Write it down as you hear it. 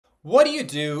What do you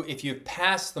do if you've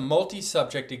passed the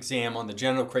multi-subject exam on the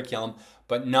general curriculum,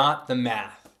 but not the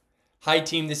math? Hi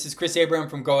team, this is Chris Abraham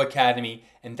from GOHacademy,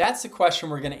 and that's the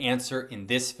question we're going to answer in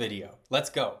this video.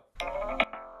 Let's go.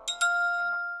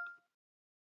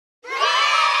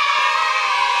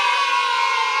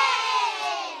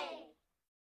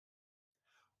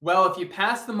 Well, if you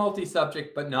pass the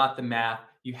multi-subject but not the math,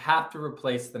 you have to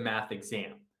replace the math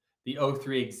exam, the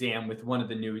O3 exam, with one of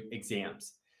the new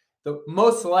exams. The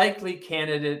most likely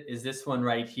candidate is this one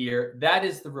right here. That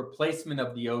is the replacement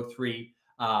of the O3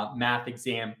 math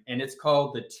exam, and it's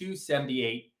called the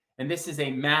 278. And this is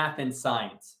a math and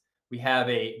science. We have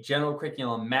a general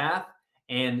curriculum math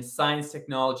and science,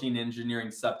 technology, and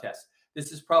engineering subtest.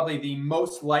 This is probably the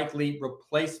most likely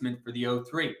replacement for the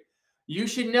O3. You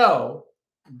should know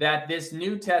that this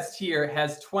new test here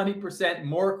has 20%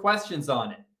 more questions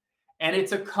on it. And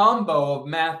it's a combo of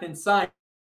math and science.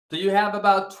 So you have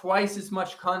about twice as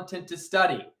much content to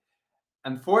study.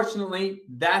 Unfortunately,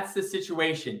 that's the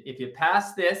situation. If you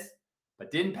pass this,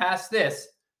 but didn't pass this,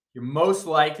 you're most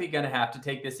likely going to have to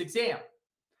take this exam.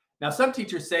 Now, some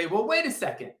teachers say, well, wait a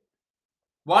second.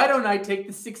 Why don't I take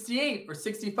the 68 or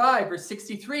 65 or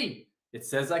 63? It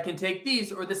says I can take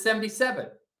these or the 77.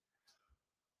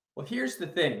 Well, here's the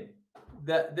thing.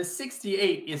 The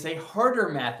 68 is a harder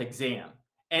math exam,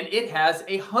 and it has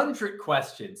 100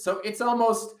 questions. So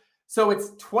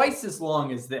it's twice as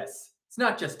long as this. It's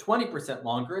not just 20%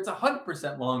 longer, it's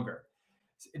 100% longer.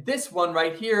 This one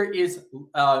right here is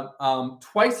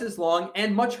twice as long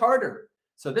and much harder.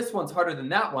 So this one's harder than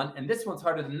that one, and this one's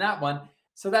harder than that one.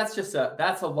 So that's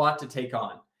a lot to take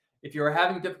on. If you're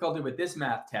having difficulty with this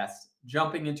math test,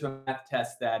 jumping into a math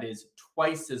test that is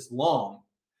twice as long,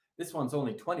 this one's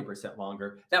only 20%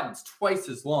 longer, that one's twice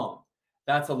as long.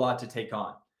 That's a lot to take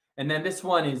on. And then this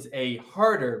one is a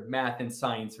harder math and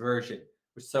science version,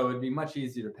 so it'd be much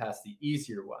easier to pass the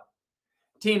easier one.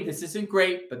 Team, this isn't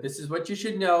great, but this is what you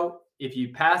should know. If you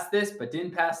pass this but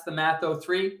didn't pass the Math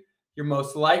 03, you're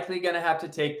most likely going to have to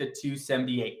take the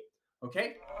 278.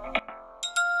 Okay?